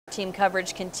Team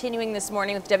coverage continuing this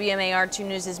morning with WMAR 2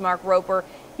 News' Mark Roper.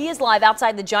 He is live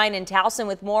outside the Giant in Towson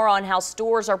with more on how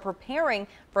stores are preparing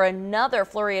for another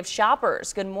flurry of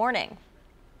shoppers. Good morning.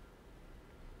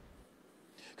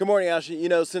 Good morning, Ashley. You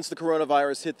know, since the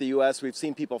coronavirus hit the U.S., we've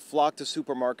seen people flock to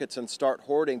supermarkets and start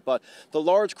hoarding, but the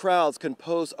large crowds can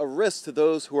pose a risk to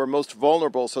those who are most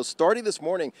vulnerable. So starting this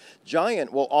morning,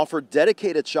 Giant will offer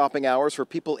dedicated shopping hours for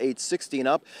people age 60 and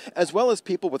up, as well as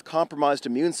people with compromised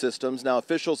immune systems. Now,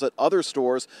 officials at other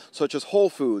stores, such as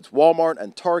Whole Foods, Walmart,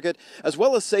 and Target, as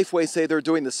well as Safeway, say they're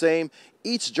doing the same.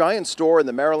 Each Giant store in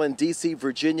the Maryland, D.C.,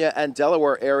 Virginia, and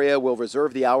Delaware area will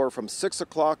reserve the hour from 6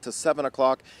 o'clock to 7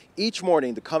 o'clock each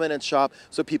morning to come in and shop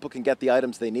so people can get the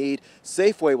items they need.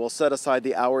 Safeway will set aside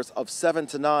the hours of 7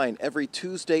 to 9 every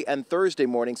Tuesday and Thursday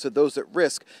morning so those at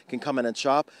risk can come in and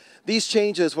shop. These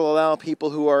changes will allow people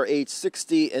who are age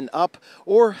 60 and up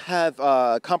or have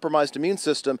a compromised immune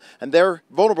system and they're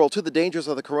vulnerable to the dangers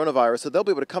of the coronavirus, so they'll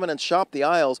be able to come in and shop the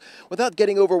aisles without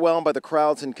getting overwhelmed by the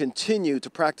crowds and continue to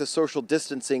practice social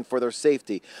distancing for their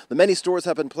safety. The many stores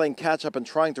have been playing catch up and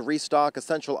trying to restock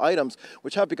essential items,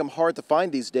 which have become hard to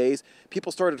find these days.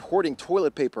 People started hoarding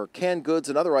toilet paper, canned goods,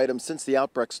 and other items since the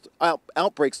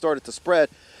outbreak started to spread.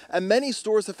 And many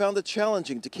stores have found it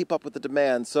challenging to keep up with the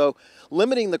demand. So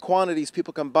limiting the quantities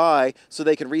people can buy so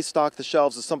they can restock the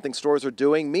shelves is something stores are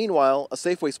doing. Meanwhile, a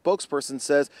Safeway spokesperson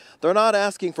says they're not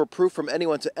asking for proof from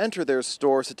anyone to enter their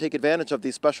stores to take advantage of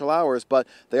these special hours, but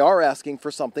they are asking for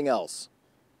something else.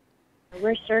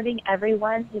 We're serving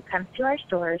everyone who comes to our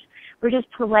stores. We're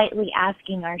just politely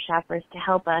asking our shoppers to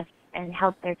help us and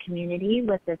help their community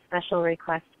with this special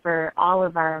request for all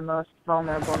of our most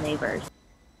vulnerable neighbors.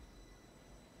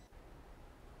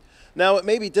 Now, it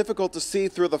may be difficult to see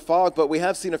through the fog, but we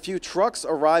have seen a few trucks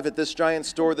arrive at this Giant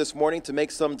store this morning to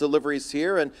make some deliveries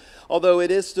here. And although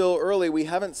it is still early, we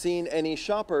haven't seen any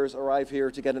shoppers arrive here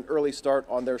to get an early start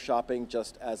on their shopping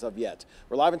just as of yet.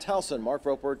 We're live in Towson. Mark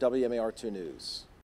Roper, WMAR 2 News.